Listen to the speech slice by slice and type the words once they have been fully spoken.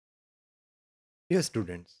Dear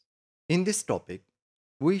students, in this topic,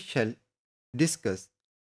 we shall discuss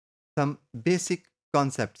some basic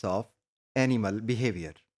concepts of animal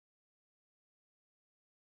behavior.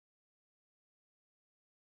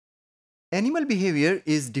 Animal behavior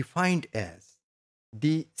is defined as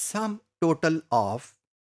the sum total of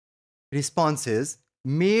responses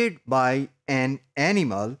made by an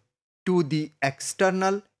animal to the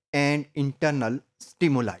external and internal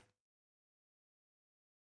stimuli.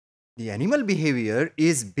 The animal behavior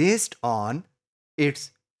is based on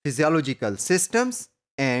its physiological systems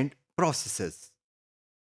and processes.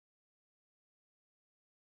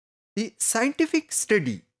 The scientific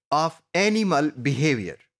study of animal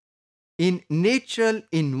behavior in natural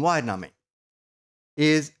environment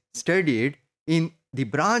is studied in the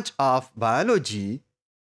branch of biology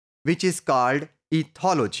which is called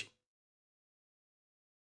ethology.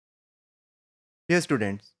 Dear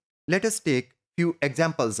students, let us take few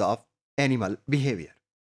examples of animal behavior.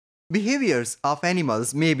 Behaviors of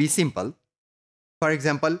animals may be simple. For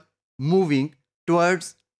example, moving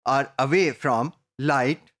towards or away from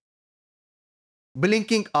light,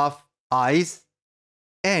 blinking of eyes,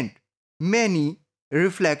 and many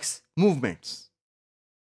reflex movements.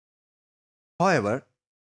 However,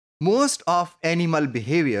 most of animal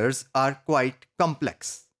behaviors are quite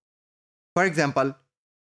complex. For example,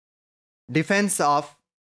 defense of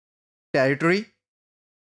territory,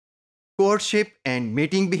 courtship and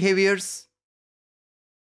mating behaviors,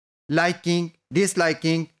 liking,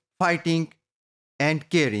 disliking, fighting, and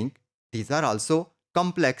caring. These are also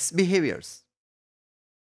complex behaviors.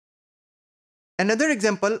 Another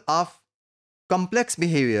example of complex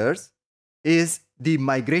behaviors is the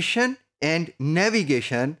migration and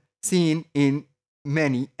navigation seen in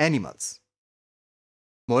many animals.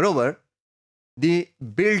 Moreover, the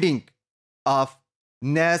building of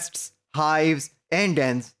nests, hives, and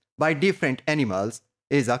dens by different animals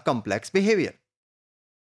is a complex behavior.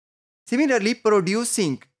 Similarly,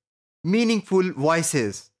 producing meaningful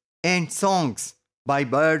voices and songs by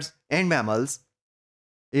birds and mammals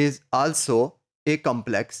is also a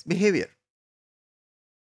complex behavior.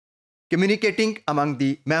 Communicating among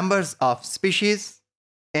the members of species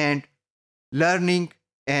and learning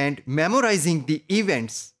and memorizing the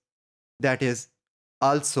events, that is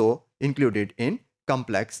also included in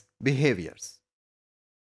complex behaviors.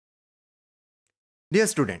 Dear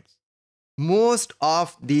students, most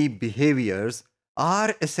of the behaviors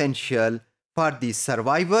are essential for the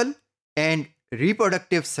survival and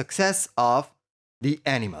reproductive success of the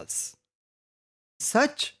animals.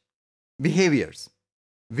 Such behaviors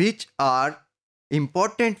which are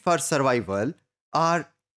important for survival are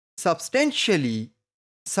substantially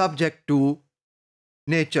subject to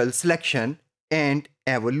natural selection and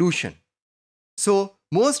evolution. So,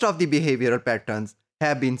 most of the behavioral patterns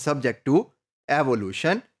have been subject to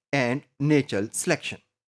evolution and natural selection.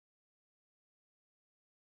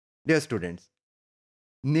 Dear students,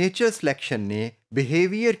 nature selection ने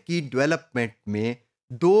behaviour की development में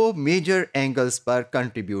दो major angles पर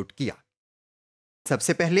contribute किया.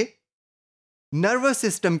 सबसे पहले nervous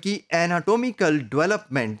system की anatomical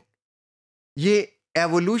development, ये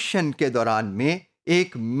एवोल्यूशन के दौरान में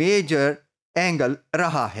एक मेजर एंगल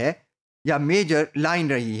रहा है या मेजर लाइन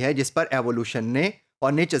रही है जिस पर एवोल्यूशन ने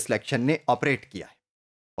और नेचर सिलेक्शन ने ऑपरेट किया है.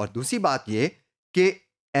 और दूसरी बात ये कि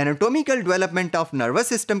anatomical development of nervous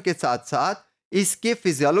system के साथ साथ इसके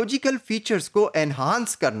फिजियोलॉजिकल फीचर्स को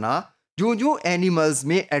एनहांस करना, जो जो एनिमल्स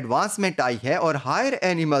में एडवांसमेंट आई है और हायर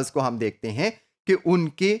एनिमल्स को हम देखते हैं कि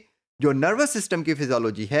उनके जो नर्वस सिस्टम की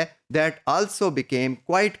फिजियोलॉजी है that also became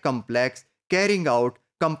quite complex, carrying out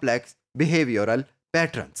complex behavioural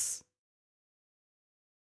patterns.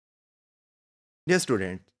 Dear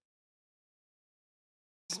student,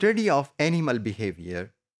 study of animal behavior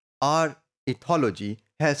or ethology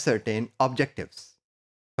has certain objectives.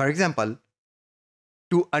 For example,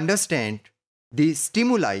 to understand the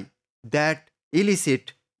stimuli that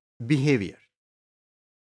elicit behavior,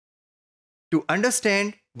 to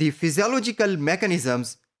understand the physiological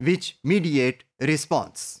mechanisms which mediate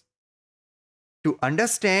response, to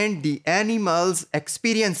understand the animal's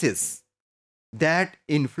experiences that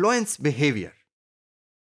influence behavior.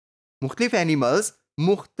 मुख्तलिफ animals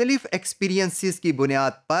मुख्तलिफ experiences की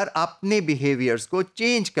बुनियाद पर अपने behaviours को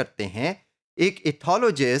change करते हैं. एक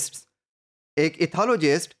इथोलॉजिस्ट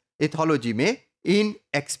इथोलॉजी में इन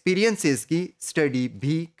एक्सपीरियंसेस की स्टडी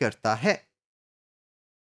भी करता है.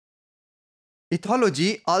 Ethology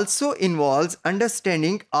also involves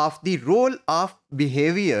understanding of the role of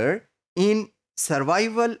behaviour in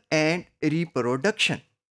survival and reproduction.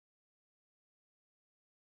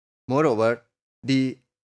 Moreover, the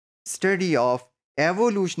study of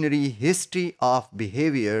evolutionary history of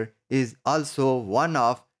behavior is also one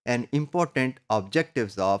of an important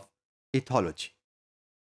objectives of ethology.